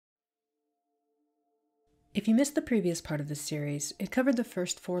If you missed the previous part of this series, it covered the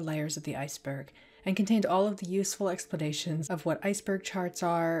first 4 layers of the iceberg, and contained all of the useful explanations of what iceberg charts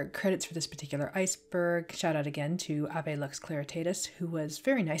are, credits for this particular iceberg, shout out again to Ave Lux Claritatis, who was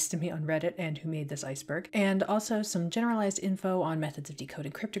very nice to me on Reddit and who made this iceberg, and also some generalized info on methods of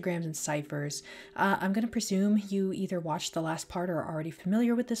decoding cryptograms and ciphers. I'm going to presume you either watched the last part or are already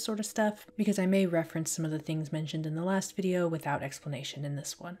familiar with this sort of stuff, because I may reference some of the things mentioned in the last video without explanation in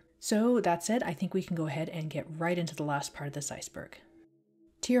this one. So that said, I think we can go ahead and get right into the last part of this iceberg.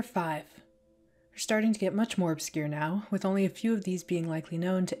 Tier 5. We're starting to get much more obscure now, with only a few of these being likely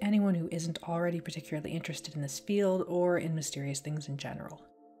known to anyone who isn't already particularly interested in this field or in mysterious things in general.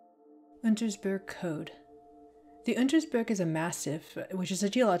 Untersberg Code. The Untersberg is a massif, which is a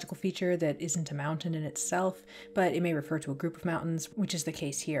geological feature that isn't a mountain in itself, but it may refer to a group of mountains, which is the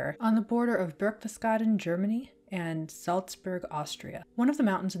case here, on the border of Berchtesgaden, Germany, and Salzburg, Austria. One of the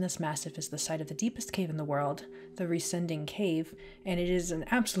mountains in this massif is the site of the deepest cave in the world, the Resending Cave, and it is an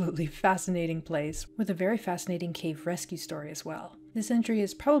absolutely fascinating place, with a very fascinating cave rescue story as well. This entry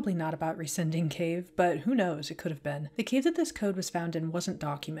is probably not about Resending Cave, but who knows, it could have been. The cave that this code was found in wasn't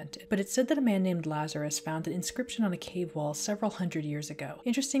documented, but it's said that a man named Lazarus found an inscription on a cave wall several hundred years ago.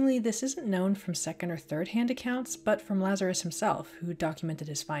 Interestingly, this isn't known from second or third hand accounts, but from Lazarus himself, who documented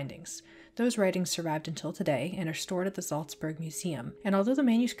his findings. Those writings survived until today and are stored at the Salzburg Museum, and although the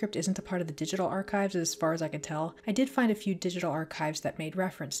manuscript isn't a part of the digital archives as far as I could tell, I did find a few digital archives that made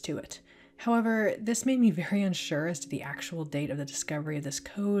reference to it. However, this made me very unsure as to the actual date of the discovery of this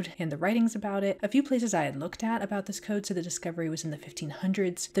code and the writings about it. A few places I had looked at about this code said the discovery was in the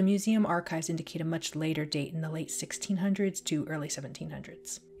 1500s. The museum archives indicate a much later date in the late 1600s to early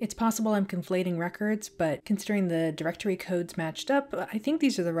 1700s. It's possible I'm conflating records, but considering the directory codes matched up, I think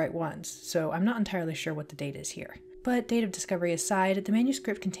these are the right ones, so I'm not entirely sure what the date is here. But date of discovery aside, the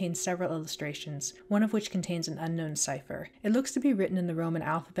manuscript contains several illustrations, one of which contains an unknown cipher. It looks to be written in the Roman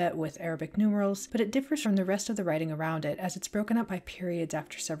alphabet with Arabic numerals, but it differs from the rest of the writing around it as it's broken up by periods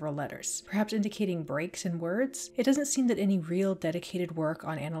after several letters, perhaps indicating breaks in words. It doesn't seem that any real dedicated work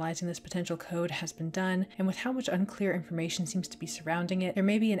on analyzing this potential code has been done, and with how much unclear information seems to be surrounding it, there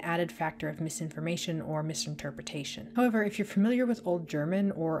may be an added factor of misinformation or misinterpretation. However, if you're familiar with Old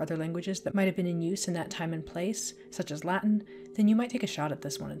German or other languages that might have been in use in that time and place, such as Latin, then you might take a shot at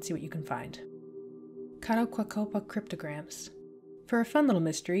this one and see what you can find. Catokwacopa Cryptograms. For a fun little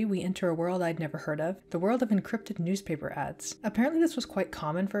mystery, we enter a world I'd never heard of, the world of encrypted newspaper ads. Apparently this was quite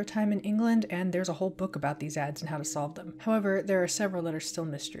common for a time in England, and there's a whole book about these ads and how to solve them. However, there are several that are still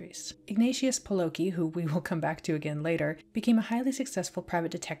mysteries. Ignatius Pollaky, who we will come back to again later, became a highly successful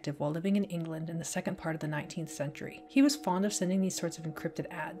private detective while living in England in the second part of the 19th century. He was fond of sending these sorts of encrypted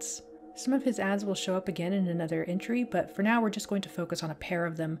ads. Some of his ads will show up again in another entry, but for now we're just going to focus on a pair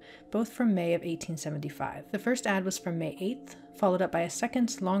of them, both from May of 1875. The first ad was from May 8th, followed up by a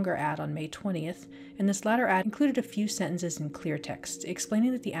second, longer ad on May 20th, and this latter ad included a few sentences in clear text,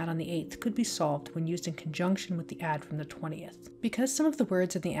 explaining that the ad on the 8th could be solved when used in conjunction with the ad from the 20th. Because some of the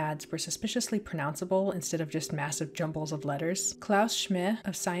words in the ads were suspiciously pronounceable instead of just massive jumbles of letters, Klaus Schmidt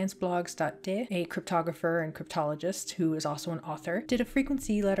of scienceblogs.de, a cryptographer and cryptologist who is also an author, did a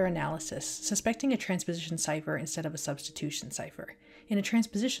frequency letter analysis, suspecting a transposition cipher instead of a substitution cipher. In a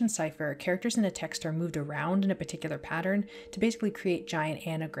transposition cipher, characters in a text are moved around in a particular pattern to basically create giant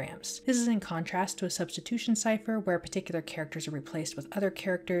anagrams. This is in contrast to a substitution cipher where particular characters are replaced with other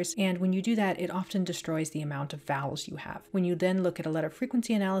characters, and when you do that, it often destroys the amount of vowels you have. When you then look at a letter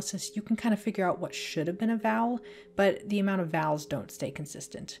frequency analysis, you can kind of figure out what should have been a vowel, but the amount of vowels don't stay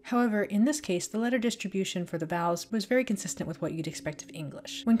consistent. However, in this case, the letter distribution for the vowels was very consistent with what you'd expect of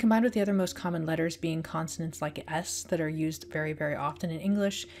English. When combined with the other most common letters being consonants like S that are used very, very often in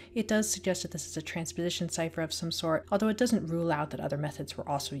English, it does suggest that this is a transposition cipher of some sort, although it doesn't rule out that other methods were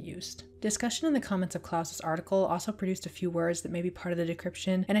also used. Discussion in the comments of Klaus's article also produced a few words that may be part of the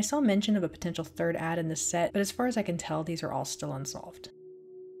decryption, and I saw mention of a potential third ad in this set, but as far as I can tell, these are all still unsolved.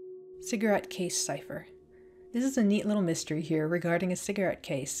 Cigarette case cipher. This is a neat little mystery here regarding a cigarette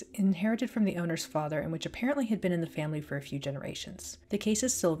case inherited from the owner's father and which apparently had been in the family for a few generations. The case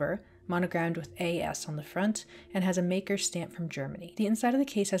is silver, monogrammed with AS on the front, and has a maker's stamp from Germany. The inside of the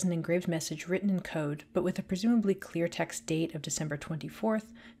case has an engraved message written in code, but with a presumably clear text date of December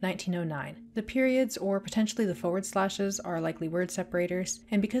 24th, 1909. The periods, or potentially the forward slashes, are likely word separators,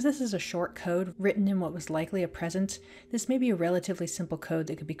 and because this is a short code written in what was likely a present, this may be a relatively simple code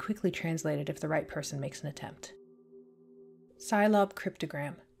that could be quickly translated if the right person makes an attempt. Cylob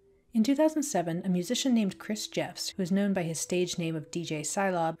Cryptogram. In 2007, a musician named Chris Jeffs, who is known by his stage name of DJ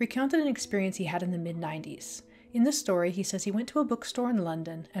Cylob, recounted an experience he had in the mid-90s. In this story, he says he went to a bookstore in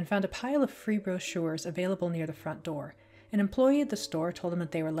London and found a pile of free brochures available near the front door. An employee at the store told him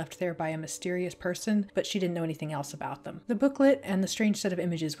that they were left there by a mysterious person, but she didn't know anything else about them. The booklet and the strange set of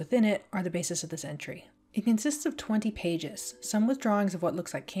images within it are the basis of this entry. It consists of 20 pages, some with drawings of what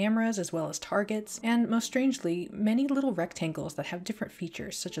looks like cameras as well as targets, and most strangely, many little rectangles that have different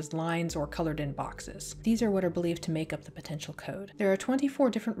features such as lines or colored in boxes. These are what are believed to make up the potential code. There are 24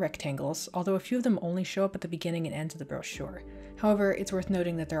 different rectangles, although a few of them only show up at the beginning and end of the brochure. However, it's worth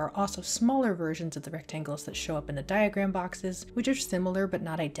noting that there are also smaller versions of the rectangles that show up in the diagram boxes, which are similar but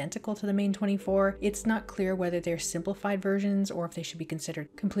not identical to the main 24. It's not clear whether they're simplified versions or if they should be considered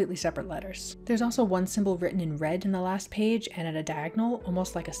completely separate letters. There's also one symbol written in red in the last page and at a diagonal,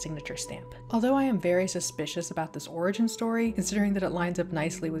 almost like a signature stamp. Although I am very suspicious about this origin story, considering that it lines up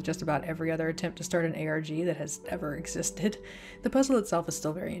nicely with just about every other attempt to start an ARG that has ever existed, the puzzle itself is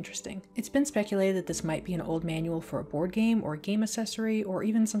still very interesting. It's been speculated that this might be an old manual for a board game or game accessory or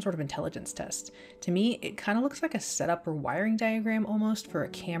even some sort of intelligence test. To me, it kind of looks like a setup or wiring diagram almost for a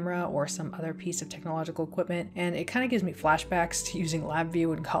camera or some other piece of technological equipment, and it kind of gives me flashbacks to using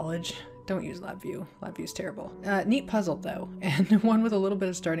LabVIEW in college. Don't use LabVIEW. LabVIEW's terrible. Neat puzzle though, and one with a little bit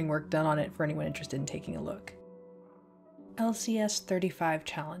of starting work done on it for anyone interested in taking a look. LCS 35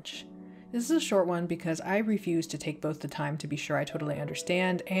 Challenge. This is a short one because I refuse to take both the time to be sure I totally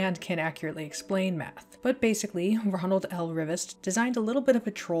understand and can accurately explain math. But basically, Ronald L. Rivest designed a little bit of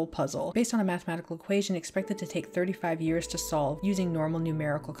a troll puzzle based on a mathematical equation expected to take 35 years to solve using normal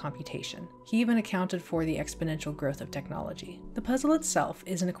numerical computation. He even accounted for the exponential growth of technology. The puzzle itself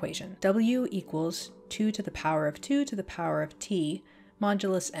is an equation. W equals 2 to the power of 2 to the power of t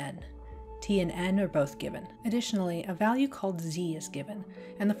modulus n. T and n are both given. Additionally, a value called z is given,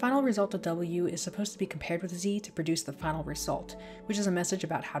 and the final result of W is supposed to be compared with z to produce the final result, which is a message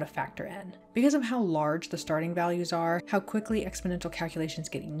about how to factor n. Because of how large the starting values are, how quickly exponential calculations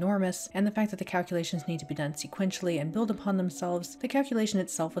get enormous, and the fact that the calculations need to be done sequentially and build upon themselves, the calculation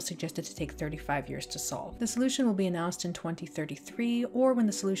itself was suggested to take 35 years to solve. The solution will be announced in 2033, or when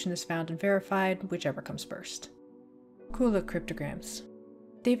the solution is found and verified, whichever comes first. Kohler Cryptograms.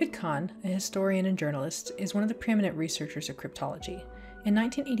 David Kahn, a historian and journalist, is one of the preeminent researchers of cryptology. In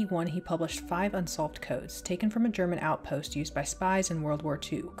 1981, he published 5 unsolved codes, taken from a German outpost used by spies in World War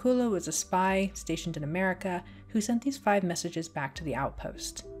II. Kohler was a spy stationed in America who sent these 5 messages back to the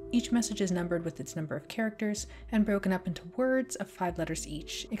outpost. Each message is numbered with its number of characters and broken up into words of 5 letters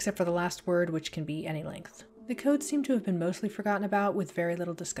each, except for the last word, which can be any length. The codes seem to have been mostly forgotten about with very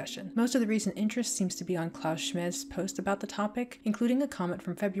little discussion. Most of the recent interest seems to be on Klaus Schmidt's post about the topic, including a comment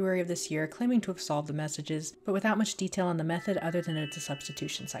from February of this year claiming to have solved the messages, but without much detail on the method other than it's a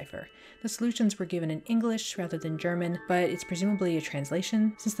substitution cipher. The solutions were given in English rather than German, but it's presumably a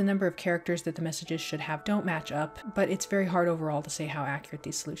translation, since the number of characters that the messages should have don't match up, but it's very hard overall to say how accurate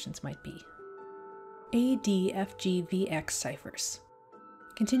these solutions might be. ADFGVX Ciphers.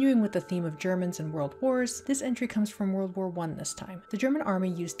 Continuing with the theme of Germans and world wars, this entry comes from World War I this time. The German army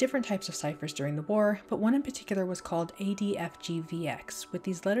used different types of ciphers during the war, but one in particular was called ADFGVX, with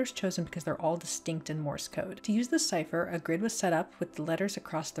these letters chosen because they're all distinct in Morse code. To use this cipher, a grid was set up with the letters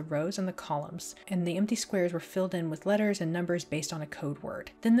across the rows and the columns, and the empty squares were filled in with letters and numbers based on a code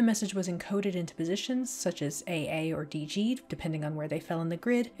word. Then the message was encoded into positions such as AA or DG, depending on where they fell in the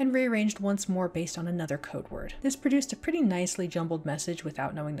grid, and rearranged once more based on another code word. This produced a pretty nicely jumbled message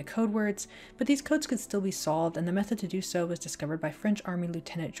without knowing the code words, but these codes could still be solved, and the method to do so was discovered by French Army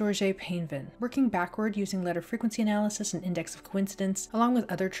Lieutenant Georges Painvin. Working backward using letter frequency analysis and index of coincidence, along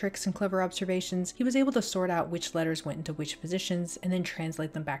with other tricks and clever observations, he was able to sort out which letters went into which positions and then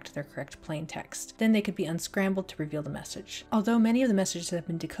translate them back to their correct plain text. Then they could be unscrambled to reveal the message. Although many of the messages have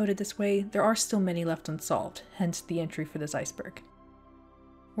been decoded this way, there are still many left unsolved, hence the entry for this iceberg.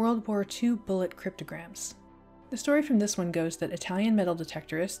 World War II bullet cryptograms. The story from this one goes that Italian metal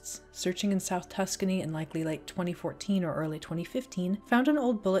detectorists, searching in South Tuscany in likely late 2014 or early 2015, found an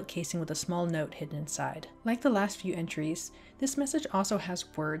old bullet casing with a small note hidden inside. Like the last few entries, this message also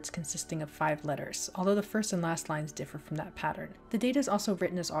has words consisting of 5 letters, although the first and last lines differ from that pattern. The date is also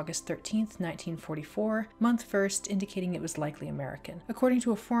written as August 13th, 1944, month first, indicating it was likely American. According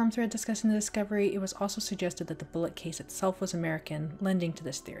to a forum thread discussing the discovery, it was also suggested that the bullet case itself was American, lending to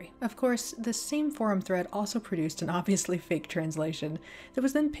this theory. Of course, this same forum thread also produced produced an obviously fake translation that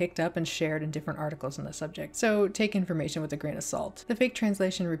was then picked up and shared in different articles on the subject, so take information with a grain of salt. The fake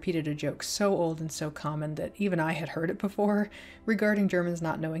translation repeated a joke so old and so common that even I had heard it before, regarding Germans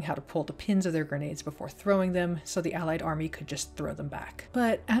not knowing how to pull the pins of their grenades before throwing them, so the Allied army could just throw them back.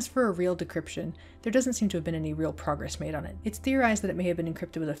 But as for a real decryption, there doesn't seem to have been any real progress made on it. It's theorized that it may have been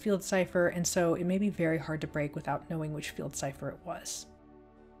encrypted with a field cipher, and so it may be very hard to break without knowing which field cipher it was.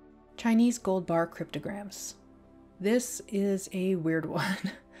 Chinese gold bar cryptograms. This is a weird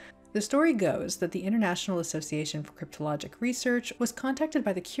one. The story goes that the International Association for Cryptologic Research was contacted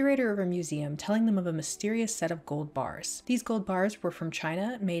by the curator of a museum telling them of a mysterious set of gold bars. These gold bars were from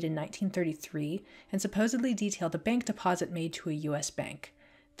China, made in 1933, and supposedly detailed a bank deposit made to a US bank.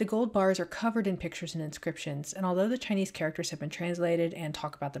 The gold bars are covered in pictures and inscriptions, and although the Chinese characters have been translated and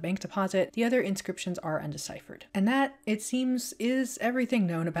talk about the bank deposit, the other inscriptions are undeciphered. And that, it seems, is everything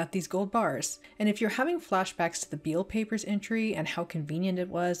known about these gold bars. And if you're having flashbacks to the Beale Papers entry and how convenient it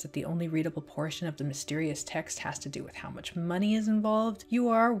was that the only readable portion of the mysterious text has to do with how much money is involved, you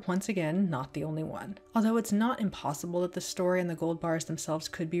are, once again, not the only one. Although it's not impossible that the story and the gold bars themselves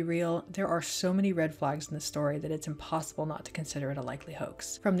could be real, there are so many red flags in the story that it's impossible not to consider it a likely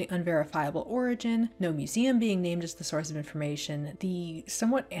hoax. From the unverifiable origin, no museum being named as the source of information, the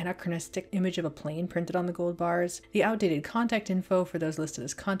somewhat anachronistic image of a plane printed on the gold bars, the outdated contact info for those listed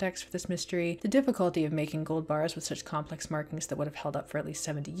as contacts for this mystery, the difficulty of making gold bars with such complex markings that would have held up for at least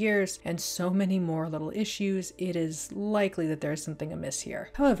 70 years, and so many more little issues, it is likely that there is something amiss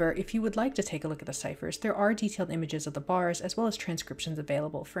here. However, if you would like to take a look at the ciphers, there are detailed images of the bars as well as transcriptions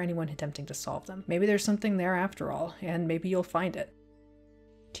available for anyone attempting to solve them. Maybe there's something there after all, and maybe you'll find it.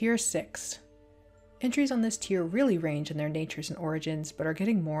 Tier 6. Entries on this tier really range in their natures and origins, but are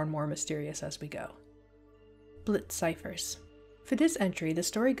getting more and more mysterious as we go. Blitz Ciphers. For this entry, the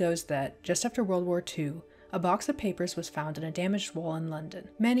story goes that, just after World War II, a box of papers was found in a damaged wall in London.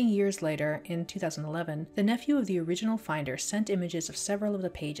 Many years later, in 2011, the nephew of the original finder sent images of several of the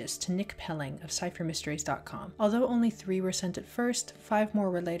pages to Nick Pelling of CipherMysteries.com. Although only 3 were sent at first, 5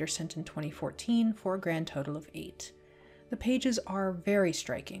 more were later sent in 2014 for a grand total of 8. The pages are very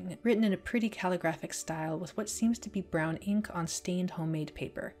striking, written in a pretty calligraphic style with what seems to be brown ink on stained homemade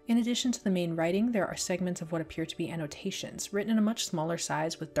paper. In addition to the main writing, there are segments of what appear to be annotations, written in a much smaller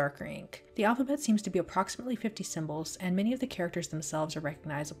size with darker ink. The alphabet seems to be approximately 50 symbols, and many of the characters themselves are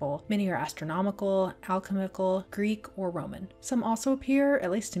recognizable. Many are astronomical, alchemical, Greek, or Roman. Some also appear,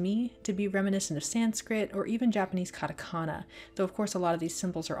 at least to me, to be reminiscent of Sanskrit or even Japanese katakana, though of course a lot of these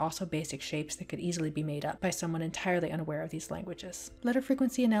symbols are also basic shapes that could easily be made up by someone entirely unaware of these languages. Letter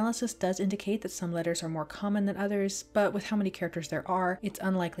frequency analysis does indicate that some letters are more common than others, but with how many characters there are, it's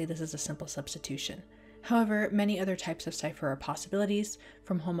unlikely this is a simple substitution. However, many other types of cipher are possibilities,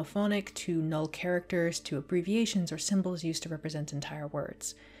 from homophonic to null characters to abbreviations or symbols used to represent entire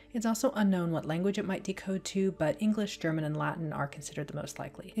words. It's also unknown what language it might decode to, but English, German, and Latin are considered the most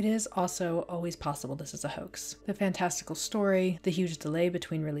likely. It is also always possible this is a hoax. The fantastical story, the huge delay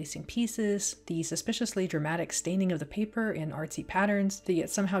between releasing pieces, the suspiciously dramatic staining of the paper in artsy patterns that yet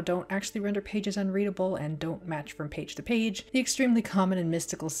somehow don't actually render pages unreadable and don't match from page to page, the extremely common and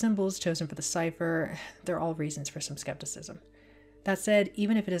mystical symbols chosen for the cipher, they're all reasons for some skepticism. That said,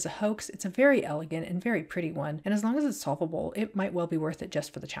 even if it is a hoax, it's a very elegant and very pretty one, and as long as it's solvable, it might well be worth it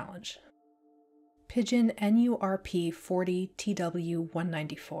just for the challenge. Pigeon NURP 40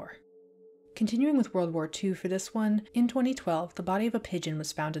 TW194. Continuing with World War II for this one, in 2012, the body of a pigeon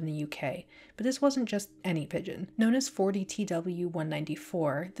was found in the UK, but this wasn't just any pigeon. Known as 40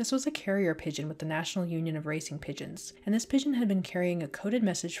 TW194, this was a carrier pigeon with the National Union of Racing Pigeons, and this pigeon had been carrying a coded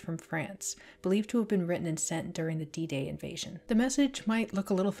message from France, believed to have been written and sent during the D-Day invasion. The message might look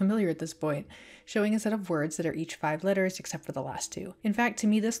a little familiar at this point, showing a set of words that are each 5 letters except for the last 2. In fact, to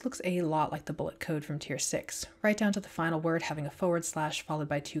me this looks a lot like the bullet code from Tier 6, right down to the final word having a / followed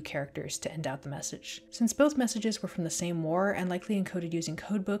by 2 characters to end out the message. Since both messages were from the same war and likely encoded using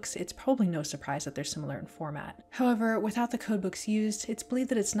codebooks, it's probably no surprise that they're similar in format. However, without the codebooks used, it's believed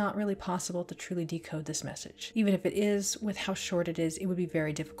that it's not really possible to truly decode this message. Even if it is, with how short it is, it would be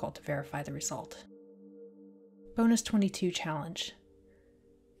very difficult to verify the result. Bonus 22 challenge.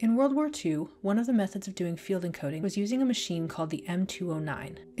 In World War II, one of the methods of doing field encoding was using a machine called the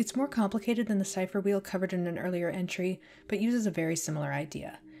M209. It's more complicated than the cipher wheel covered in an earlier entry, but uses a very similar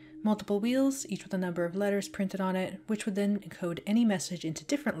idea. Multiple wheels, each with a number of letters printed on it, which would then encode any message into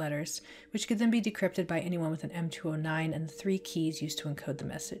different letters, which could then be decrypted by anyone with an M209 and the 3 keys used to encode the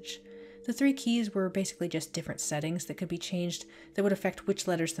message. The 3 keys were basically just different settings that could be changed that would affect which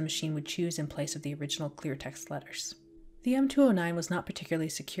letters the machine would choose in place of the original clear text letters. The M209 was not particularly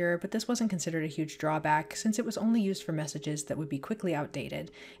secure, but this wasn't considered a huge drawback since it was only used for messages that would be quickly outdated,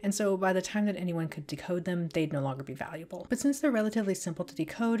 and so by the time that anyone could decode them, they'd no longer be valuable. But since they're relatively simple to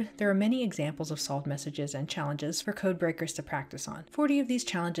decode, there are many examples of solved messages and challenges for code breakers to practice on. 40 of these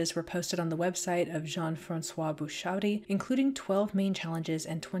challenges were posted on the website of Jean-Francois Bouchaudy, including 12 main challenges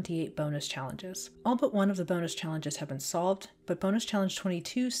and 28 bonus challenges. All but one of the bonus challenges have been solved, but bonus challenge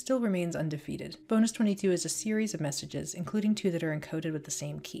 22 still remains undefeated. Bonus 22 is a series of messages, including 2 that are encoded with the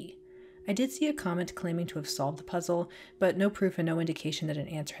same key. I did see a comment claiming to have solved the puzzle, but no proof and no indication that an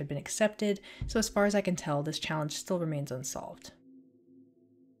answer had been accepted, so as far as I can tell, this challenge still remains unsolved.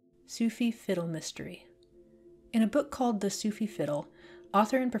 Sufi Fiddle Mystery. In a book called The Sufi Fiddle,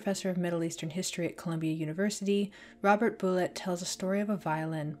 author and professor of Middle Eastern history at Columbia University, Robert Bullitt tells a story of a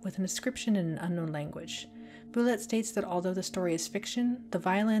violin with an inscription in an unknown language. Bullitt states that although the story is fiction, the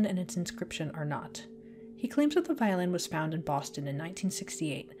violin and its inscription are not. He claims that the violin was found in Boston in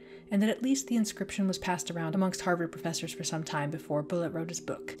 1968, and that at least the inscription was passed around amongst Harvard professors for some time before Bullitt wrote his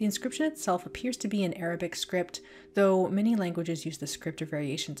book. The inscription itself appears to be in Arabic script, though many languages use the script or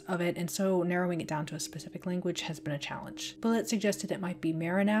variations of it, and so narrowing it down to a specific language has been a challenge. Bullitt suggested it might be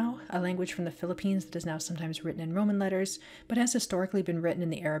Maranao, a language from the Philippines that is now sometimes written in Roman letters, but has historically been written in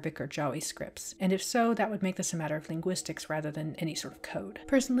the Arabic or Jawi scripts, and if so, that would make this a matter of linguistics rather than any sort of code.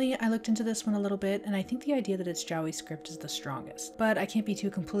 Personally, I looked into this one a little bit, and I think the idea that it's Jawi script is the strongest, but I can't be too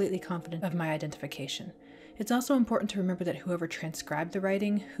completely confident of my identification. It's also important to remember that whoever transcribed the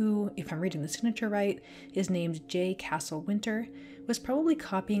writing, who, if I'm reading the signature right, is named J. Castle Winter, was probably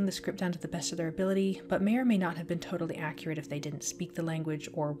copying the script down to the best of their ability, but may or may not have been totally accurate if they didn't speak the language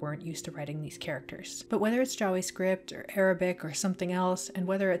or weren't used to writing these characters. But whether it's Jawi script or Arabic or something else, and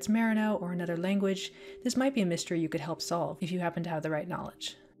whether it's Maranao or another language, this might be a mystery you could help solve if you happen to have the right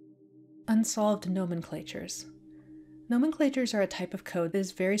knowledge. Unsolved nomenclators. Nomenclators are a type of code that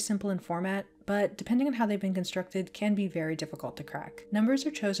is very simple in format, but depending on how they've been constructed, can be very difficult to crack. Numbers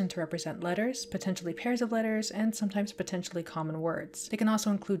are chosen to represent letters, potentially pairs of letters, and sometimes potentially common words. They can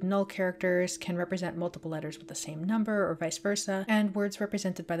also include null characters, can represent multiple letters with the same number, or vice versa, and words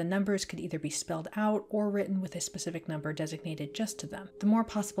represented by the numbers could either be spelled out or written with a specific number designated just to them. The more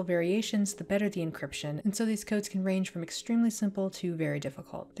possible variations, the better the encryption, and so these codes can range from extremely simple to very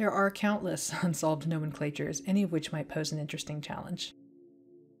difficult. There are countless unsolved nomenclators, any of which might pose an interesting challenge.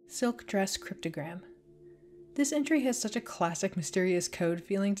 Silk Dress Cryptogram. This entry has such a classic mysterious code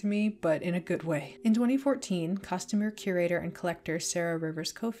feeling to me, but in a good way. In 2014, costumer, curator, and collector Sarah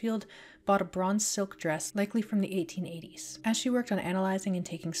Rivers Cofield bought a bronze silk dress likely from the 1880s. As she worked on analyzing and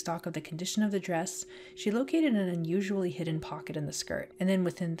taking stock of the condition of the dress, she located an unusually hidden pocket in the skirt, and then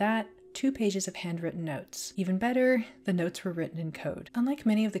within that, 2 pages of handwritten notes. Even better, the notes were written in code. Unlike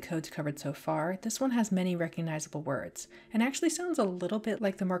many of the codes covered so far, this one has many recognizable words, and actually sounds a little bit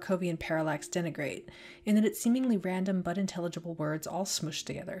like the Markovian parallax denigrate, in that it's seemingly random but intelligible words all smushed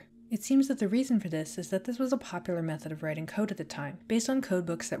together. It seems that the reason for this is that this was a popular method of writing code at the time, based on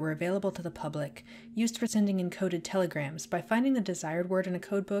codebooks that were available to the public, used for sending encoded telegrams by finding the desired word in a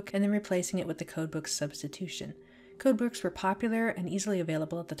codebook and then replacing it with the codebook's substitution. Codebooks were popular and easily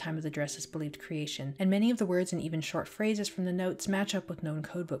available at the time of the dress's believed creation, and many of the words and even short phrases from the notes match up with known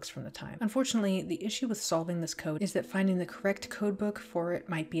codebooks from the time. Unfortunately, the issue with solving this code is that finding the correct codebook for it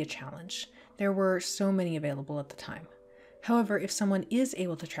might be a challenge. There were so many available at the time. However, if someone is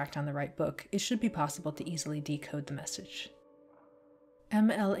able to track down the right book, it should be possible to easily decode the message.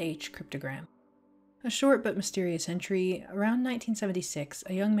 MLH Cryptogram. A short but mysterious entry, around 1976,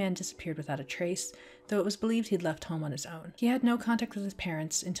 a young man disappeared without a trace, though it was believed he'd left home on his own. He had no contact with his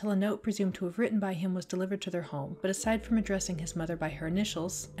parents until a note presumed to have written by him was delivered to their home, but aside from addressing his mother by her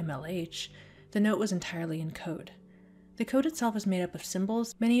initials, MLH, the note was entirely in code. The code itself is made up of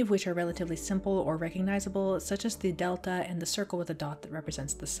symbols, many of which are relatively simple or recognizable, such as the delta and the circle with a dot that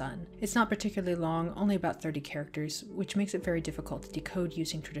represents the sun. It's not particularly long, only about 30 characters, which makes it very difficult to decode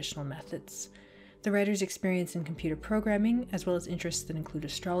using traditional methods. The writer's experience in computer programming, as well as interests that include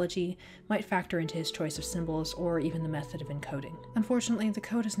astrology, might factor into his choice of symbols or even the method of encoding. Unfortunately, the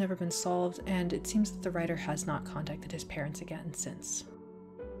code has never been solved, and it seems that the writer has not contacted his parents again since.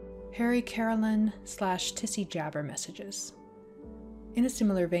 Harry Carolan / Tissie-Jabber messages. In a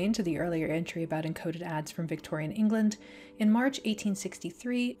similar vein to the earlier entry about encoded ads from Victorian England, in March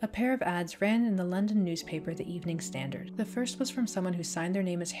 1863, a pair of ads ran in the London newspaper The Evening Standard. The first was from someone who signed their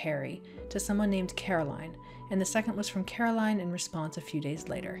name as Harry to someone named Caroline, and the second was from Caroline in response a few days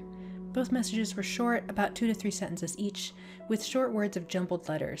later. Both messages were short, about 2 to 3 sentences each, with short words of jumbled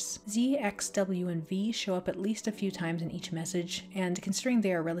letters. Z, X, W, and V show up at least a few times in each message, and considering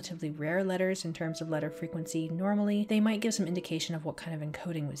they are relatively rare letters in terms of letter frequency normally, they might give some indication of what kind of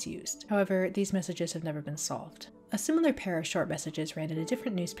encoding was used. However, these messages have never been solved. A similar pair of short messages ran in a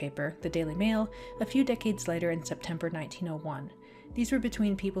different newspaper, the Daily Mail, a few decades later in September 1901. These were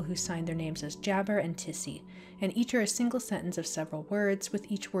between people who signed their names as Jabber and Tissie, and each are a single sentence of several words,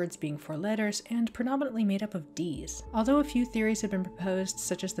 with each words being 4 letters and predominantly made up of Ds. Although a few theories have been proposed,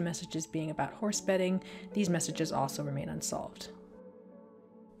 such as the messages being about horse betting, these messages also remain unsolved.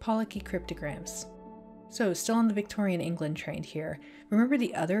 Pollaky Cryptograms. So, still on the Victorian England train here. Remember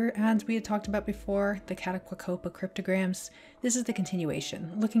the other ads we had talked about before, the Catokwacopa Cryptograms? This is the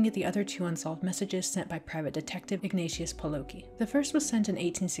continuation, looking at the other 2 unsolved messages sent by private detective Ignatius Pollaky. The first was sent in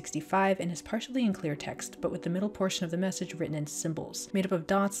 1865 and is partially in clear text, but with the middle portion of the message written in symbols, made up of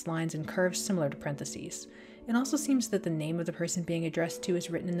dots, lines, and curves similar to parentheses. It also seems that the name of the person being addressed to is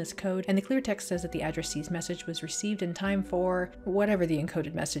written in this code, and the clear text says that the addressee's message was received in time for whatever the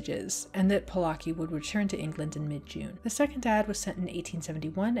encoded message is, and that Pollaky would return to England in mid-June. The second ad was sent in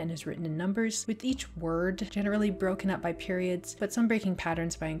 1871 and is written in numbers, with each word generally broken up by periods, but some breaking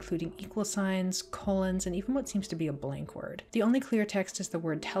patterns by including equal signs, colons, and even what seems to be a blank word. The only clear text is the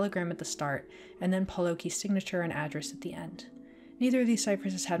word telegram at the start, and then Pollaky's signature and address at the end. Neither of these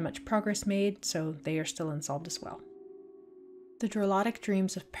ciphers has had much progress made, so they are still unsolved as well. The Drolatic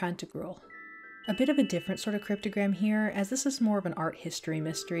Dreams of Pantagruel. A bit of a different sort of cryptogram here, as this is more of an art history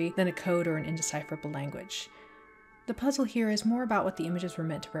mystery than a code or an indecipherable language. The puzzle here is more about what the images were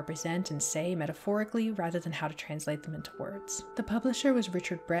meant to represent and say metaphorically, rather than how to translate them into words. The publisher was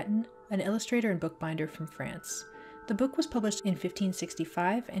Richard Breton, an illustrator and bookbinder from France. The book was published in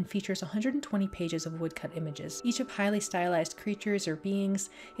 1565 and features 120 pages of woodcut images, each of highly stylized creatures or beings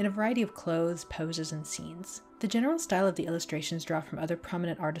in a variety of clothes, poses, and scenes. The general style of the illustrations draw from other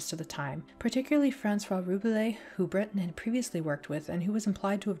prominent artists of the time, particularly Francois Rabelais, who Breton had previously worked with and who was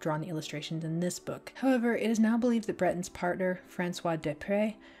implied to have drawn the illustrations in this book. However, it is now believed that Breton's partner, Francois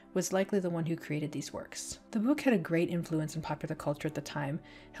Desprez, was likely the one who created these works. The book had a great influence in popular culture at the time,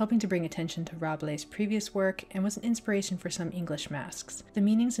 helping to bring attention to Rabelais' previous work, and was an inspiration for some English masques. The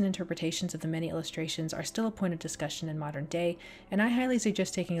meanings and interpretations of the many illustrations are still a point of discussion in modern day, and I highly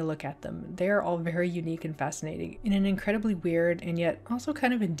suggest taking a look at them. They are all very unique and fascinating, in an incredibly weird and yet also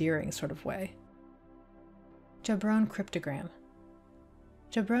kind of endearing sort of way. Jabron Cryptogram.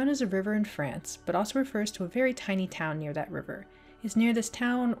 Jabron is a river in France, but also refers to a very tiny town near that river. It's near this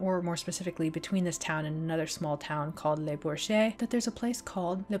town, or more specifically between this town and another small town called Les Bourgets, that there's a place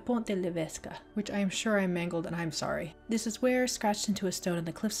called Le Pont de l'Evesque, which I am sure I mangled and I'm sorry. This is where, scratched into a stone on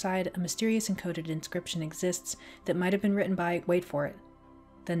the cliffside, a mysterious encoded inscription exists that might have been written by, wait for it,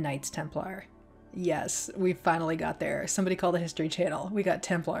 the Knights Templar. Yes, we finally got there. Somebody called the History Channel. We got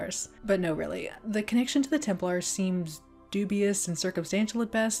Templars. But no, really. The connection to the Templars seems dubious and circumstantial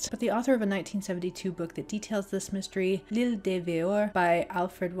at best, but the author of a 1972 book that details this mystery, L'Île des Veilleurs by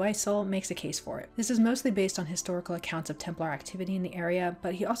Alfred Weissel, makes a case for it. This is mostly based on historical accounts of Templar activity in the area,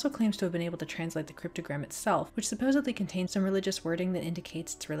 but he also claims to have been able to translate the cryptogram itself, which supposedly contains some religious wording that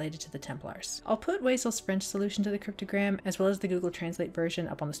indicates it's related to the Templars. I'll put Weissel's French solution to the cryptogram, as well as the Google Translate version,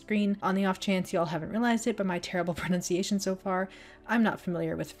 up on the screen. On the off chance y'all haven't realized it by my terrible pronunciation so far, I'm not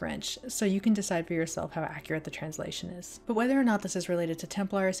familiar with French, so you can decide for yourself how accurate the translation is. But whether or not this is related to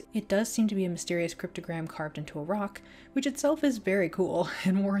Templars, it does seem to be a mysterious cryptogram carved into a rock, which itself is very cool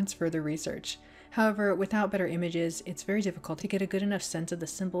and warrants further research. However, without better images, it's very difficult to get a good enough sense of the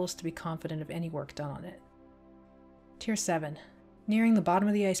symbols to be confident of any work done on it. Tier 7. Nearing the bottom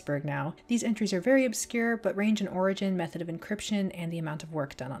of the iceberg now, these entries are very obscure but range in origin, method of encryption, and the amount of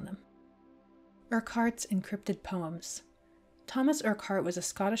work done on them. Urquhart's Encrypted Poems. Thomas Urquhart was a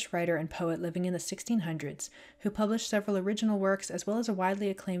Scottish writer and poet living in the 1600s who published several original works as well as a widely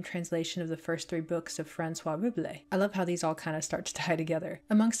acclaimed translation of the first 3 books of Francois Rabelais. I love how these all kind of start to tie together.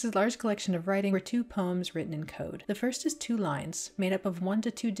 Amongst his large collection of writing were 2 poems written in code. The first is 2 lines, made up of 1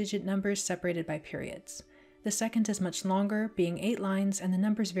 to 2 digit numbers separated by periods. The second is much longer, being 8 lines, and the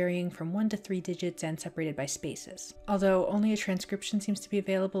numbers varying from 1 to 3 digits and separated by spaces. Although only a transcription seems to be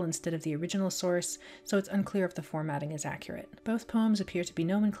available instead of the original source, so it's unclear if the formatting is accurate. Both poems appear to be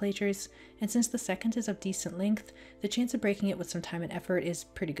nomenclators, and since the second is of decent length, the chance of breaking it with some time and effort is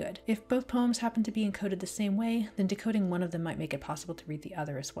pretty good. If both poems happen to be encoded the same way, then decoding one of them might make it possible to read the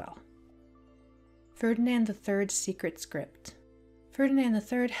other as well. Ferdinand III's Secret Script. Ferdinand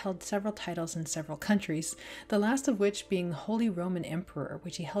III held several titles in several countries, the last of which being the Holy Roman Emperor,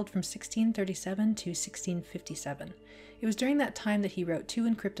 which he held from 1637 to 1657. It was during that time that he wrote 2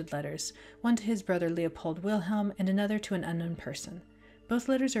 encrypted letters, one to his brother Leopold Wilhelm and another to an unknown person. Both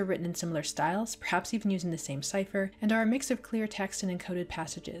letters are written in similar styles, perhaps even using the same cipher, and are a mix of clear text and encoded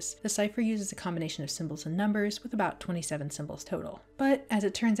passages. The cipher uses a combination of symbols and numbers, with about 27 symbols total. But, as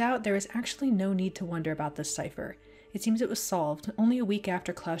it turns out, there is actually no need to wonder about this cipher. It seems it was solved only a week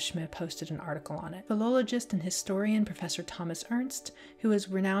after Klaus Schmidt posted an article on it. Philologist and historian Professor Thomas Ernst, who is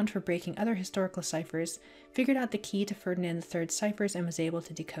renowned for breaking other historical ciphers, figured out the key to Ferdinand III's ciphers and was able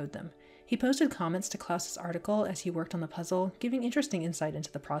to decode them. He posted comments to Klaus's article as he worked on the puzzle, giving interesting insight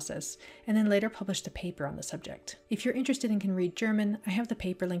into the process, and then later published a paper on the subject. If you're interested and can read German, I have the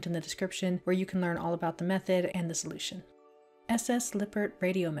paper linked in the description where you can learn all about the method and the solution. SS Lippert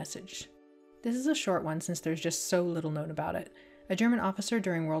radio message. This is a short one since there's just so little known about it. A German officer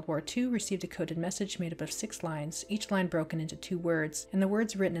during World War II received a coded message made up of 6 lines, each line broken into 2 words, and the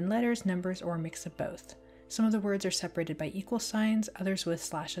words written in letters, numbers, or a mix of both. Some of the words are separated by equal signs, others with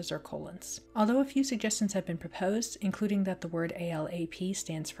slashes or colons. Although a few suggestions have been proposed, including that the word ALAP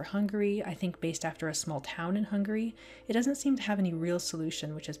stands for Hungary, I think based after a small town in Hungary, it doesn't seem to have any real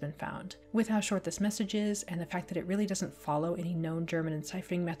solution which has been found. With how short this message is, and the fact that it really doesn't follow any known German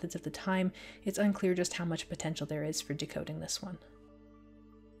enciphering methods of the time, it's unclear just how much potential there is for decoding this one.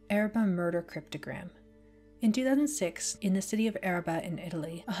 Erba murder cryptogram. In 2006, in the city of Erba in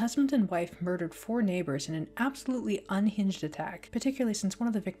Italy, a husband and wife murdered 4 neighbors in an absolutely unhinged attack, particularly since one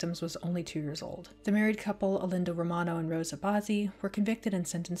of the victims was only 2 years old. The married couple, Olindo Romano and Rosa Bazzi, were convicted and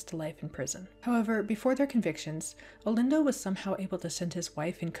sentenced to life in prison. However, before their convictions, Olindo was somehow able to send his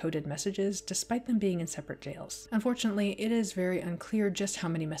wife encoded messages despite them being in separate jails. Unfortunately, it is very unclear just how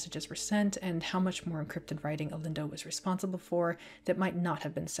many messages were sent and how much more encrypted writing Olindo was responsible for that might not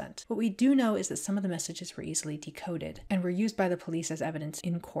have been sent. What we do know is that some of the messages were easily decoded and were used by the police as evidence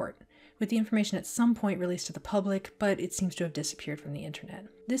in court, with the information at some point released to the public, but it seems to have disappeared from the internet.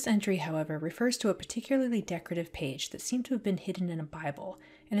 This entry, however, refers to a particularly decorative page that seemed to have been hidden in a Bible,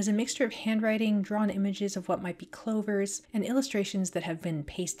 and is a mixture of handwriting, drawn images of what might be clovers, and illustrations that have been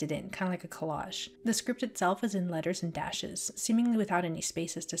pasted in, kind of like a collage. The script itself is in letters and dashes, seemingly without any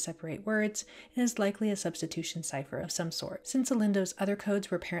spaces to separate words, and is likely a substitution cipher of some sort. Since Olindo's other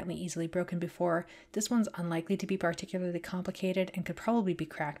codes were apparently easily broken before, this one's unlikely to be particularly complicated and could probably be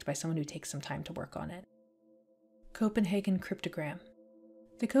cracked by someone who takes some time to work on it. Copenhagen Cryptogram.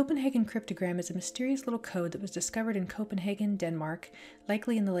 The Copenhagen Cryptogram is a mysterious little code that was discovered in Copenhagen, Denmark,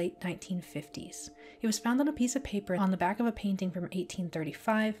 likely in the late 1950s. It was found on a piece of paper on the back of a painting from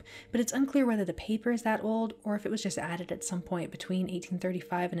 1835, but it's unclear whether the paper is that old or if it was just added at some point between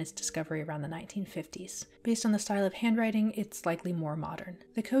 1835 and its discovery around the 1950s. Based on the style of handwriting, it's likely more modern.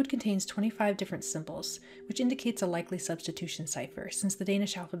 The code contains 25 different symbols, which indicates a likely substitution cipher, since the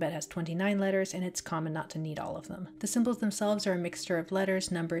Danish alphabet has 29 letters and it's common not to need all of them. The symbols themselves are a mixture of letters,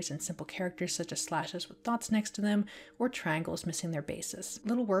 numbers, and simple characters such as slashes with dots next to them, or triangles missing their bases.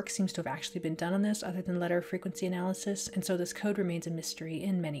 Little work seems to have actually been done on this other than letter frequency analysis, and so this code remains a mystery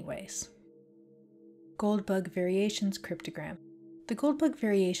in many ways. Goldbug Variations Cryptogram. The Goldbug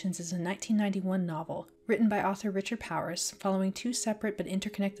Variations is a 1991 novel written by author Richard Powers, following 2 separate but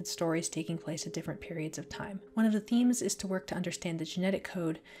interconnected stories taking place at different periods of time. One of the themes is to work to understand the genetic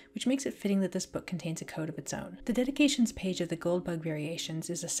code, which makes it fitting that this book contains a code of its own. The dedications page of the Goldbug Variations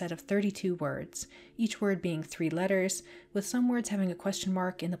is a set of 32 words, each word being 3 letters, with some words having a question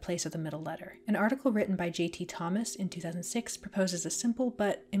mark in the place of the middle letter. An article written by J.T. Thomas in 2006 proposes a simple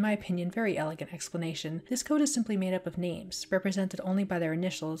but, in my opinion, very elegant explanation. This code is simply made up of names, represented only by their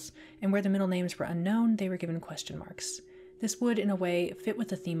initials, and where the middle names were unknown, they were given question marks. This would, in a way, fit with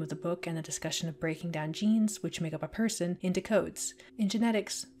the theme of the book and the discussion of breaking down genes, which make up a person, into codes. In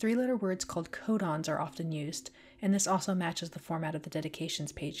genetics, 3-letter words called codons are often used, and this also matches the format of the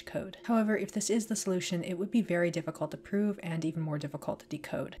dedications page code. However, if this is the solution, it would be very difficult to prove and even more difficult to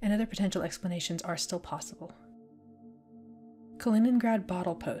decode, and other potential explanations are still possible. Kaliningrad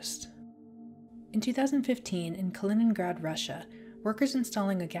Bottle Post. In 2015, in Kaliningrad, Russia, workers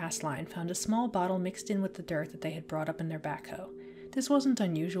installing a gas line found a small bottle mixed in with the dirt that they had brought up in their backhoe. This wasn't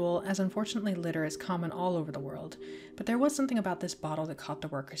unusual, as unfortunately litter is common all over the world, but there was something about this bottle that caught the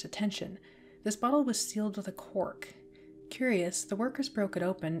workers' attention. This bottle was sealed with a cork. Curious, the workers broke it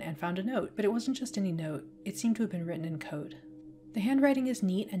open and found a note, but it wasn't just any note, it seemed to have been written in code. The handwriting is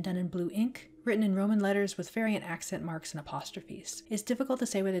neat and done in blue ink, written in Roman letters with variant accent marks and apostrophes. It's difficult to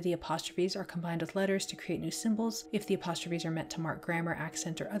say whether the apostrophes are combined with letters to create new symbols, if the apostrophes are meant to mark grammar,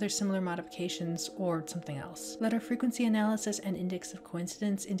 accent, or other similar modifications, or something else. Letter frequency analysis and index of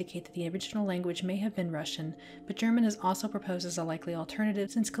coincidence indicate that the original language may have been Russian, but German is also proposed as a likely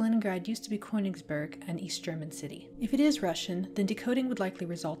alternative since Kaliningrad used to be Königsberg, an East German city. If it is Russian, then decoding would likely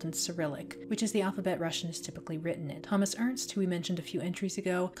result in Cyrillic, which is the alphabet Russian is typically written in. Thomas Ernst, who we mentioned a few entries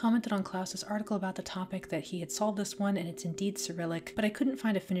ago, commented on Klaus's article about the topic that he had solved this one and it's indeed Cyrillic, but I couldn't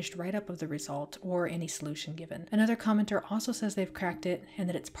find a finished write-up of the result or any solution given. Another commenter also says they've cracked it and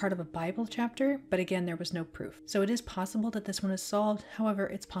that it's part of a Bible chapter, but again there was no proof. So it is possible that this one is solved, however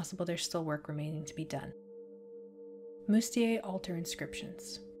it's possible there's still work remaining to be done. Moustier altar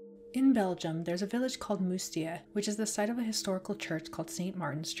inscriptions. In Belgium, there's a village called Moustier, which is the site of a historical church called St.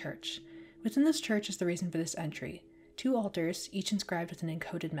 Martin's Church. Within this church is the reason for this entry. 2 altars, each inscribed with an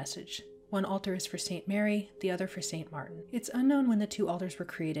encoded message. One altar is for St. Mary, the other for St. Martin. It's unknown when the 2 altars were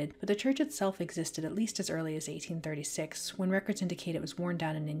created, but the church itself existed at least as early as 1836, when records indicate it was worn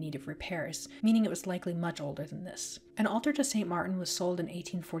down and in need of repairs, meaning it was likely much older than this. An altar to St. Martin was sold in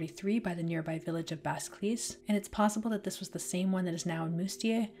 1843 by the nearby village of Basclis, and it's possible that this was the same one that is now in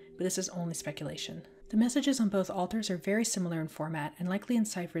Moustier, but this is only speculation. The messages on both altars are very similar in format and likely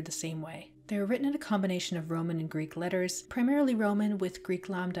enciphered the same way. They are written in a combination of Roman and Greek letters, primarily Roman with Greek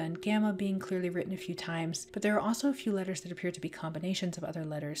lambda and gamma being clearly written a few times, but there are also a few letters that appear to be combinations of other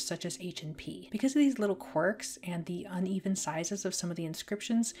letters such as H and P. Because of these little quirks and the uneven sizes of some of the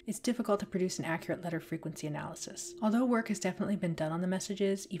inscriptions, it's difficult to produce an accurate letter frequency analysis. Although work has definitely been done on the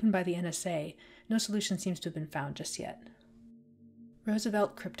messages, even by the NSA, no solution seems to have been found just yet.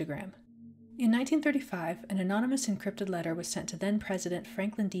 Roosevelt Cryptogram. In 1935, an anonymous encrypted letter was sent to then-President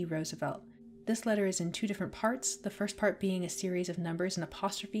Franklin D. Roosevelt. This letter is in 2 different parts, the first part being a series of numbers and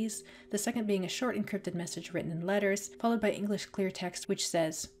apostrophes, the second being a short encrypted message written in letters, followed by English clear text which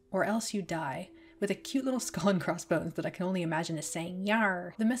says, "Or else you die," with a cute little skull and crossbones that I can only imagine is saying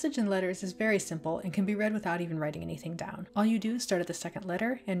 "Yar." The message in letters is very simple and can be read without even writing anything down. All you do is start at the second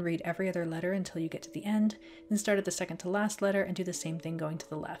letter and read every other letter until you get to the end, then start at the second to last letter and do the same thing going to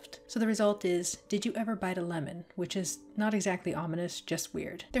the left. So the result is, "Did you ever bite a lemon?" which is not exactly ominous, just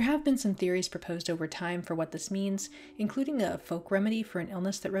weird. There have been some theories proposed over time for what this means, including a folk remedy for an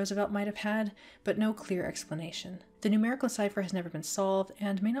illness that Roosevelt might have had, but no clear explanation. The numerical cipher has never been solved,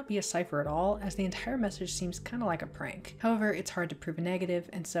 and may not be a cipher at all, as the entire message seems kinda like a prank. However, it's hard to prove a negative,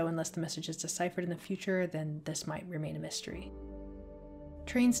 and so unless the message is deciphered in the future, then this might remain a mystery.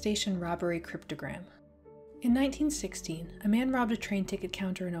 Train station robbery cryptogram. In 1916, a man robbed a train ticket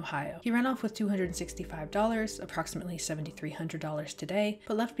counter in Ohio. He ran off with $265, approximately $7,300 today,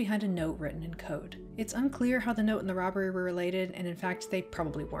 but left behind a note written in code. It's unclear how the note and the robbery were related, and in fact, they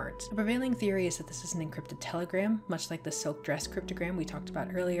probably weren't. A prevailing theory is that this is an encrypted telegram, much like the silk dress cryptogram we talked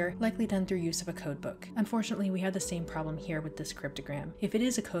about earlier, likely done through use of a codebook. Unfortunately, we have the same problem here with this cryptogram. If it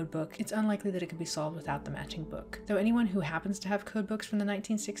is a codebook, it's unlikely that it could be solved without the matching book. Though anyone who happens to have codebooks from the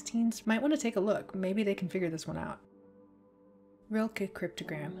 1916s might want to take a look. Maybe they can figure this one out. Rilke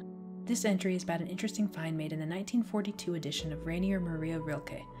Cryptogram. This entry is about an interesting find made in the 1942 edition of Rainier Maria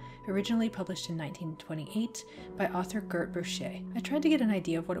Rilke, originally published in 1928 by author Gert Boucher. I tried to get an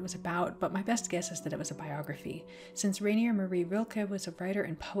idea of what it was about, but my best guess is that it was a biography, since Rainier Marie Rilke was a writer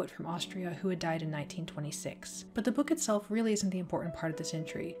and poet from Austria who had died in 1926. But the book itself really isn't the important part of this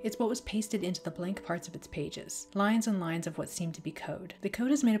entry. It's what was pasted into the blank parts of its pages, lines and lines of what seemed to be code. The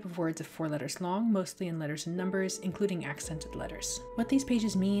code is made up of words of 4 letters long, mostly in letters and numbers, including accented letters. What these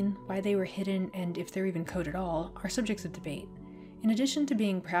pages mean, why they were hidden, and if they're even code at all, are subjects of debate. In addition to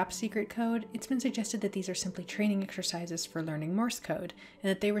being perhaps secret code, it's been suggested that these are simply training exercises for learning Morse code, and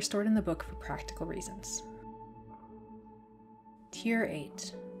that they were stored in the book for practical reasons. Tier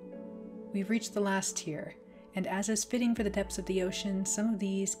 8. We've reached the last tier, and as is fitting for the depths of the ocean, some of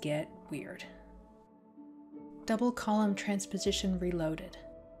these get weird. Double column transposition reloaded.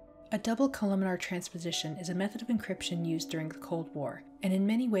 A double columnar transposition is a method of encryption used during the Cold War, and in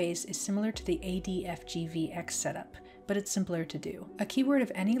many ways is similar to the ADFGVX setup, but it's simpler to do. A keyword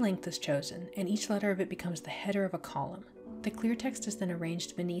of any length is chosen, and each letter of it becomes the header of a column. The clear text is then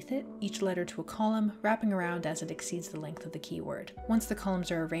arranged beneath it, each letter to a column, wrapping around as it exceeds the length of the keyword. Once the columns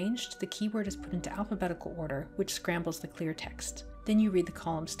are arranged, the keyword is put into alphabetical order, which scrambles the clear text. Then you read the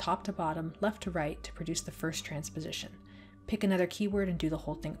columns top to bottom, left to right to produce the first transposition. Pick another keyword and do the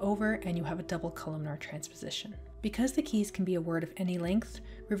whole thing over, and you have a double columnar transposition. Because the keys can be a word of any length,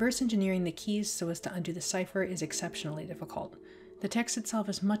 reverse engineering the keys so as to undo the cipher is exceptionally difficult. The text itself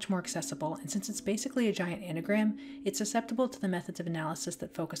is much more accessible, and since it's basically a giant anagram, it's susceptible to the methods of analysis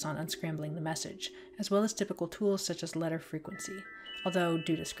that focus on unscrambling the message, as well as typical tools such as letter frequency, although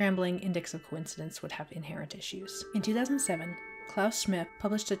due to scrambling, index of coincidence would have inherent issues. In 2007, Klaus Schmidt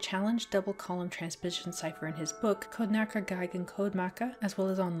published a challenge double-column transposition cipher in his book Codenaker gegen Codemaker, as well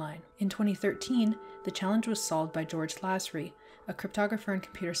as online. In 2013, the challenge was solved by George Lasry, a cryptographer and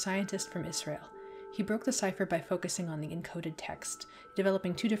computer scientist from Israel. He broke the cipher by focusing on the encoded text,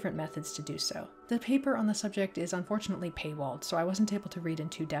 developing 2 different methods to do so. The paper on the subject is unfortunately paywalled, so I wasn't able to read in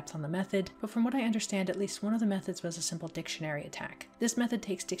too depth on the method, but from what I understand, at least one of the methods was a simple dictionary attack. This method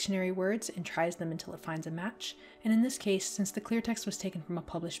takes dictionary words and tries them until it finds a match, and in this case, since the clear text was taken from a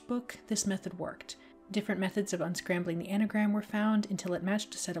published book, this method worked. Different methods of unscrambling the anagram were found until it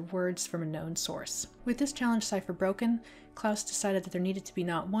matched a set of words from a known source. With this challenge cipher broken, Klaus decided that there needed to be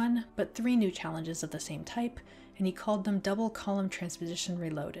not 1, but 3 new challenges of the same type, and he called them double-column transposition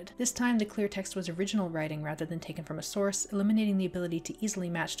reloaded. This time the clear text was original writing rather than taken from a source, eliminating the ability to easily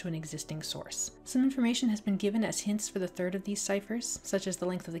match to an existing source. Some information has been given as hints for the third of these ciphers, such as the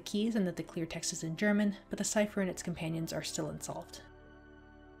length of the keys and that the clear text is in German, but the cipher and its companions are still unsolved.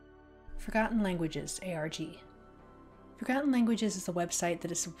 Forgotten Languages, ARG. Forgotten Languages is a website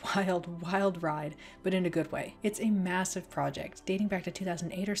that is a wild ride, but in a good way. It's a massive project, dating back to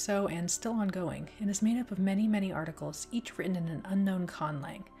 2008 or so and still ongoing, and is made up of many articles, each written in an unknown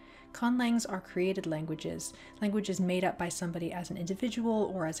conlang. Conlangs are created languages made up by somebody as an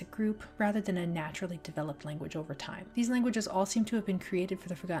individual or as a group, rather than a naturally developed language over time. These languages all seem to have been created for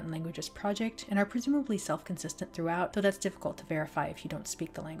the Forgotten Languages project, and are presumably self-consistent throughout, though that's difficult to verify if you don't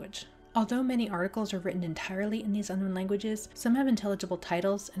speak the language. Although many articles are written entirely in these unknown languages, some have intelligible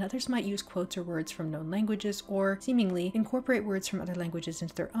titles, and others might use quotes or words from known languages, or, seemingly, incorporate words from other languages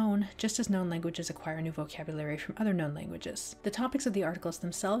into their own, just as known languages acquire new vocabulary from other known languages. The topics of the articles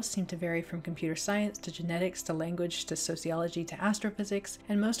themselves seem to vary from computer science to genetics to language to sociology to astrophysics,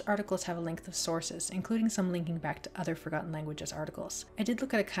 and most articles have a length of sources, including some linking back to other Forgotten Languages articles. I did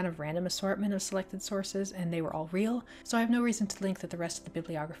look at a kind of random assortment of selected sources, and they were all real, so I have no reason to think that the rest of the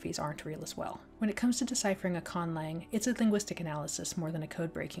bibliographies aren't real as well. When it comes to deciphering a conlang, it's a linguistic analysis more than a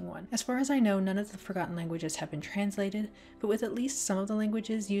code-breaking one. As far as I know, none of the Forgotten Languages have been translated, but with at least some of the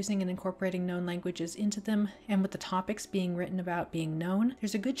languages using and incorporating known languages into them, and with the topics being written about being known,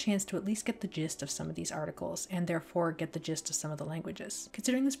 there's a good chance to at least get the gist of some of these articles, and therefore get the gist of some of the languages.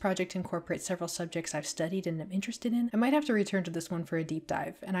 Considering this project incorporates several subjects I've studied and am interested in, I might have to return to this one for a deep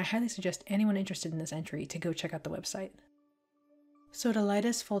dive, and I highly suggest anyone interested in this entry to go check out the website.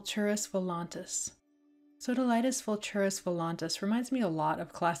 Sodalitis vulturus volantis. Sodalitis vulturus volantis reminds me a lot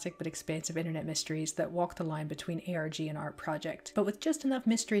of classic but expansive internet mysteries that walk the line between ARG and art project, but with just enough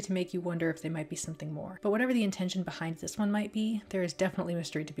mystery to make you wonder if they might be something more. But whatever the intention behind this one might be, there is definitely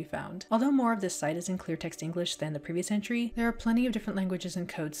mystery to be found. Although more of this site is in cleartext English than the previous entry, there are plenty of different languages and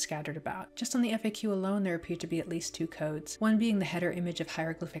codes scattered about. Just on the FAQ alone, there appear to be at least 2 codes, one being the header image of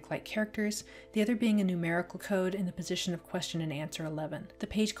hieroglyphic-like characters, the other being a numerical code in the position of question and answer 11. The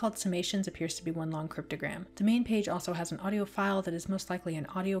page called Summations appears to be one long cryptogram. The main page also has an audio file that is most likely an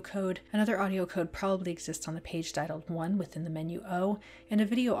audio code. Another audio code probably exists on the page titled 1 within the menu O, and a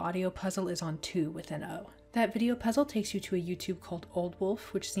video audio puzzle is on 2 within O. That video puzzle takes you to a YouTube called Old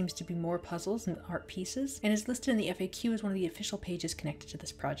Wolf, which seems to be more puzzles and art pieces, and is listed in the FAQ as one of the official pages connected to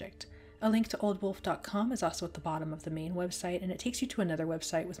this project. A link to oldwolf.com is also at the bottom of the main website, and it takes you to another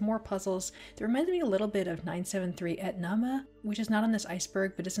website with more puzzles that reminds me a little bit of 973 et Nama, which is not on this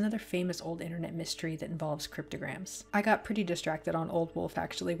iceberg, but is another famous old internet mystery that involves cryptograms. I got pretty distracted on Old Wolf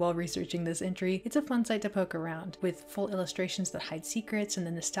actually while researching this entry. It's a fun site to poke around, with full illustrations that hide secrets and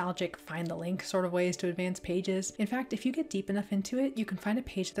the nostalgic find the link sort of ways to advance pages. In fact, if you get deep enough into it, you can find a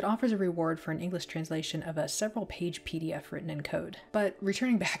page that offers a reward for an English translation of a several-page PDF written in code. But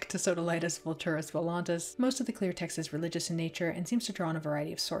returning back to Sodalitis vulturus volantis, most of the clear text is religious in nature and seems to draw on a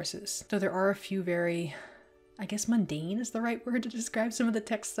variety of sources, though there are a few very, I guess mundane is the right word to describe some of the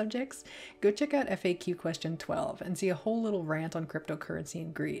text subjects. Go check out FAQ question 12 and see a whole little rant on cryptocurrency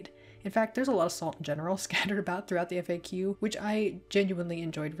and greed. In fact, there's a lot of salt in general scattered about throughout the FAQ, which I genuinely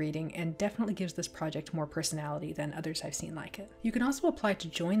enjoyed reading and definitely gives this project more personality than others I've seen like it. You can also apply to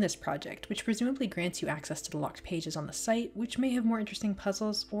join this project, which presumably grants you access to the locked pages on the site, which may have more interesting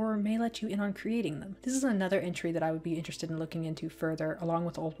puzzles or may let you in on creating them. This is another entry that I would be interested in looking into further, along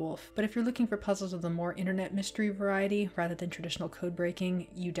with Old Wolf, but if you're looking for puzzles of the more internet mystery variety rather than traditional code breaking,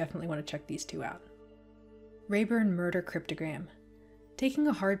 you definitely want to check these 2 out. Rayburn Murder Cryptogram. Taking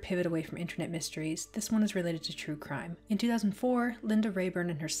a hard pivot away from internet mysteries, this one is related to true crime. In 2004, Linda Rayburn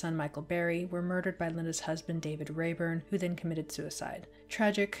and her son Michael Berry were murdered by Linda's husband David Rayburn, who then committed suicide.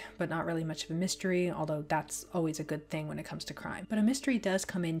 Tragic, but not really much of a mystery, although that's always a good thing when it comes to crime. But a mystery does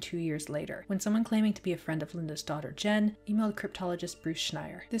come in 2 years later, when someone claiming to be a friend of Linda's daughter Jen emailed cryptologist Bruce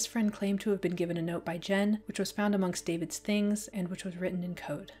Schneier. This friend claimed to have been given a note by Jen, which was found amongst David's things and which was written in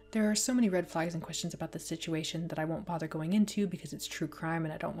code. There are so many red flags and questions about this situation that I won't bother going into because it's true crime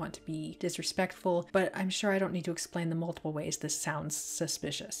and I don't want to be disrespectful, but I'm sure I don't need to explain the multiple ways this sounds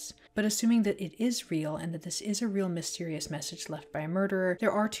suspicious. But assuming that it is real and that this is a real mysterious message left by a murderer,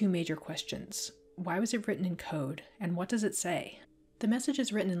 there are two major questions. Why was it written in code, and what does it say? The message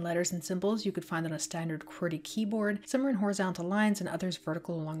is written in letters and symbols you could find on a standard QWERTY keyboard. Some are in horizontal lines and others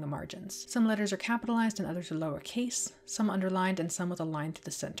vertical along the margins. Some letters are capitalized and others are lowercase, some underlined and some with a line through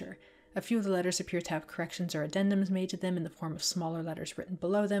the center. A few of the letters appear to have corrections or addendums made to them in the form of smaller letters written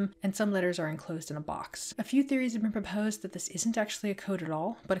below them, and some letters are enclosed in a box. A few theories have been proposed that this isn't actually a code at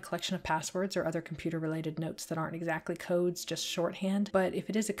all, but a collection of passwords or other computer-related notes that aren't exactly codes, just shorthand. But if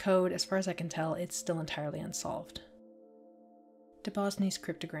it is a code, as far as I can tell, it's still entirely unsolved. DeBosny's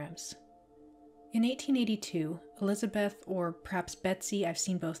Cryptograms. In 1882, Elizabeth, or perhaps Betsy, I've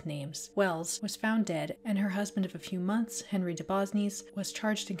seen both names, Wells, was found dead, and her husband of a few months, Henry DeBosny's, was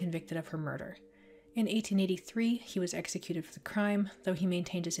charged and convicted of her murder. In 1883, he was executed for the crime, though he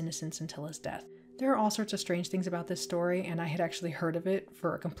maintained his innocence until his death. There are all sorts of strange things about this story, and I had actually heard of it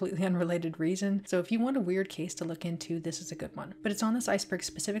for a completely unrelated reason, so if you want a weird case to look into, this is a good one. But it's on this iceberg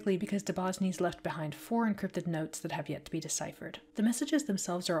specifically because DeBosny's left behind 4 encrypted notes that have yet to be deciphered. The messages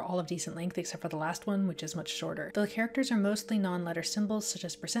themselves are all of decent length except for the last one, which is much shorter. The characters are mostly non-letter symbols such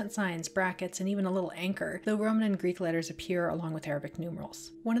as percent signs, brackets, and even a little anchor, though Roman and Greek letters appear along with Arabic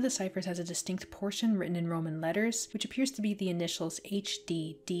numerals. One of the ciphers has a distinct portion written in Roman letters, which appears to be the initials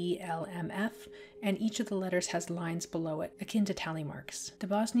HDDLMF, and each of the letters has lines below it, akin to tally marks.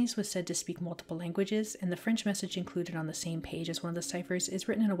 DeBosny's was said to speak multiple languages, and the French message included on the same page as one of the ciphers is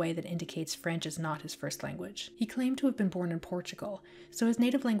written in a way that indicates French is not his first language. He claimed to have been born in Portugal, so his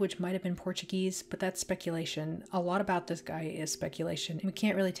native language might have been Portuguese, but that's speculation. A lot about this guy is speculation, and we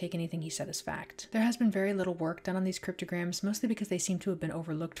can't really take anything he said as fact. There has been very little work done on these cryptograms, mostly because they seem to have been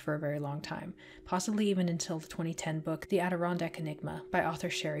overlooked for a very long time, possibly even until the 2010 book, The Adirondack Enigma, by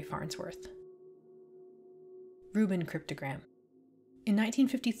author Sherry Farnsworth. Rubin Cryptogram. In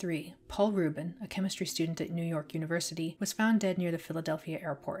 1953, Paul Rubin, a chemistry student at New York University, was found dead near the Philadelphia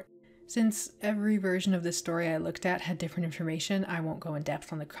airport. Since every version of this story I looked at had different information, I won't go in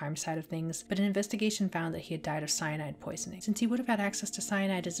depth on the crime side of things, but an investigation found that he had died of cyanide poisoning. Since he would have had access to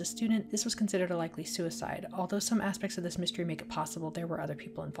cyanide as a student, this was considered a likely suicide, although some aspects of this mystery make it possible there were other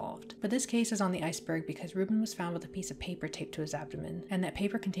people involved. But this case is on the iceberg because Rubin was found with a piece of paper taped to his abdomen, and that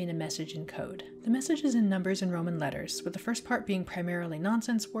paper contained a message in code. The message is in numbers and Roman letters, with the first part being primarily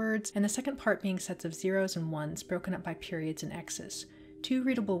nonsense words, and the second part being sets of zeros and ones broken up by periods and X's. 2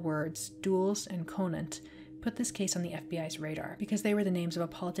 readable words, duels and conant, put this case on the FBI's radar, because they were the names of a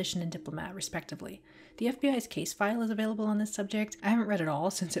politician and diplomat, respectively. The FBI's case file is available on this subject. I haven't read it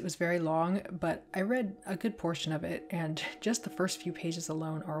all since it was very long, but I read a good portion of it, and just the first few pages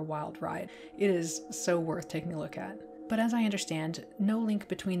alone are a wild ride. It is so worth taking a look at. But as I understand, no link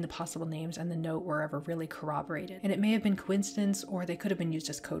between the possible names and the note were ever really corroborated, and it may have been coincidence or they could have been used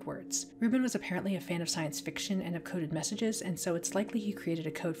as code words. Rubin was apparently a fan of science fiction and of coded messages, and so it's likely he created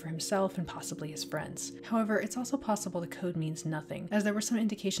a code for himself and possibly his friends. However, it's also possible the code means nothing, as there were some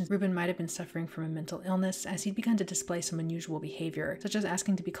indications Rubin might have been suffering from a mental illness as he'd begun to display some unusual behavior, such as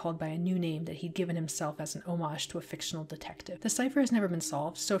asking to be called by a new name that he'd given himself as an homage to a fictional detective. The cipher has never been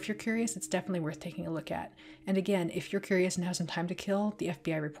solved, so if you're curious, it's definitely worth taking a look at. And again, if you're curious and have some time to kill, the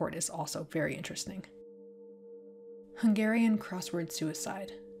FBI report is also very interesting. Hungarian crossword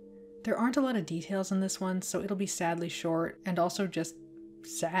suicide. There aren't a lot of details on this one, so it'll be sadly short and also just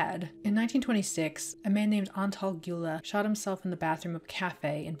sad. In 1926, a man named Antal Gyula shot himself in the bathroom of a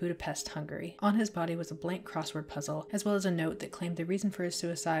cafe in Budapest, Hungary. On his body was a blank crossword puzzle, as well as a note that claimed the reason for his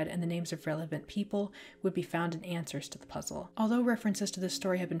suicide and the names of relevant people would be found in answers to the puzzle. Although references to this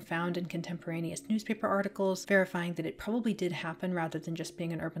story have been found in contemporaneous newspaper articles, verifying that it probably did happen rather than just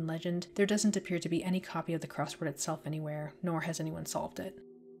being an urban legend, there doesn't appear to be any copy of the crossword itself anywhere, nor has anyone solved it.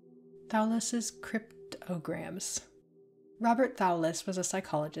 Thoulis's Cryptograms. Robert Thoulis was a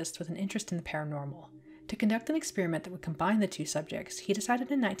psychologist with an interest in the paranormal. To conduct an experiment that would combine the two subjects, he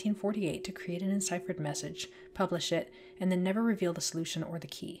decided in 1948 to create an enciphered message, publish it, and then never reveal the solution or the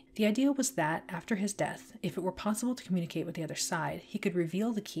key. The idea was that, after his death, if it were possible to communicate with the other side, he could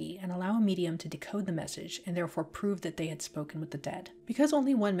reveal the key and allow a medium to decode the message and therefore prove that they had spoken with the dead. Because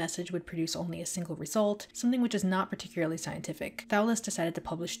only one message would produce only a single result, something which is not particularly scientific, Thouless decided to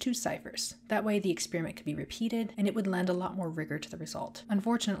publish 2 ciphers. That way the experiment could be repeated and it would lend a lot more rigor to the result.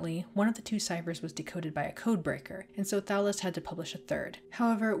 Unfortunately, one of the 2 ciphers was decoded by a code breaker, and so Thouless had to publish a 3rd.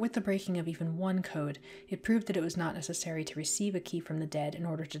 However, with the breaking of even one code, it proved that it was not necessary to receive a key from the dead in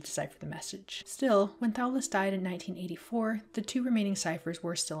order to decipher the message. Still, when Thouless died in 1984, the 2 remaining ciphers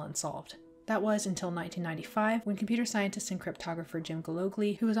were still unsolved. That was until 1995, when computer scientist and cryptographer Jim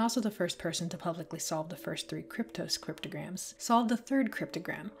Galogly, who was also the first person to publicly solve the first 3 cryptograms, solved the 3rd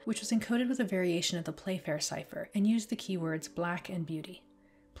cryptogram, which was encoded with a variation of the Playfair cipher and used the keywords black and beauty.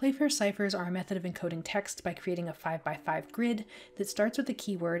 Playfair ciphers are a method of encoding text by creating a 5x5 grid that starts with the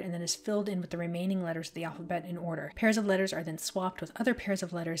keyword and then is filled in with the remaining letters of the alphabet in order. Pairs of letters are then swapped with other pairs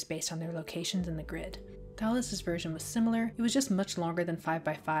of letters based on their locations in the grid. Thouless' version was similar, it was just much longer than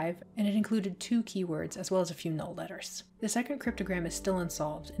 5x5, and it included 2 keywords as well as a few null letters. The 2nd cryptogram is still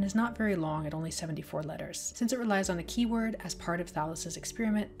unsolved and is not very long at only 74 letters. Since it relies on a keyword as part of Thouless'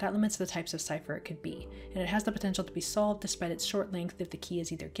 experiment, that limits the types of cipher it could be, and it has the potential to be solved despite its short length if the key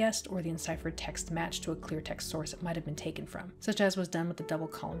is either guessed or the enciphered text matched to a clear text source it might have been taken from, such as was done with the double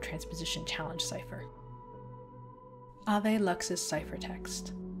column transposition challenge cipher. Ave Lux's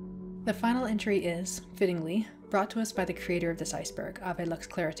ciphertext. The final entry is, fittingly, brought to us by the creator of this iceberg, Ave Lux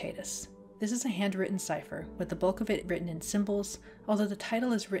Claritatis. This is a handwritten cipher, with the bulk of it written in symbols, although the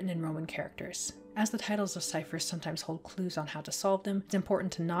title is written in Roman characters. As the titles of ciphers sometimes hold clues on how to solve them, it's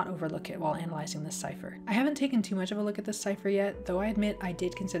important to not overlook it while analyzing this cipher. I haven't taken too much of a look at this cipher yet, though I admit I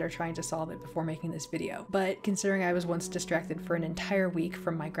did consider trying to solve it before making this video, but considering I was once distracted for an entire week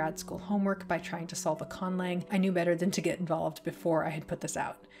from my grad school homework by trying to solve a conlang, I knew better than to get involved before I had put this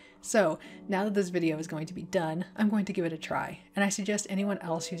out. So, now that this video is going to be done, I'm going to give it a try, and I suggest anyone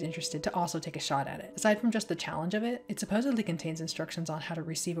else who's interested to also take a shot at it. Aside from just the challenge of it, it supposedly contains instructions on how to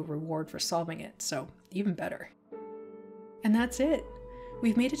receive a reward for solving it, so even better. And that's it!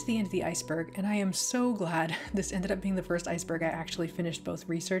 We've made it to the end of the iceberg, and I am so glad this ended up being the first iceberg I actually finished both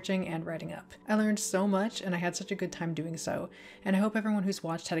researching and writing up. I learned so much, and I had such a good time doing so, and I hope everyone who's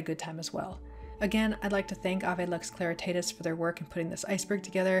watched had a good time as well. Again, I'd like to thank Ave Lux Claritatis for their work in putting this iceberg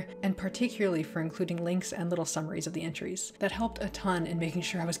together, and particularly for including links and little summaries of the entries. That helped a ton in making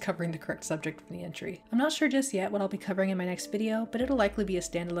sure I was covering the correct subject from the entry. I'm not sure just yet what I'll be covering in my next video, but it'll likely be a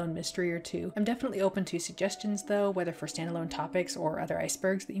standalone mystery or 2. I'm definitely open to suggestions though, whether for standalone topics or other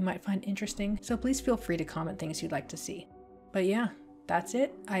icebergs that you might find interesting, so please feel free to comment things you'd like to see. But yeah, that's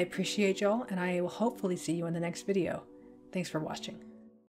it. I appreciate y'all, and I will hopefully see you in the next video. Thanks for watching.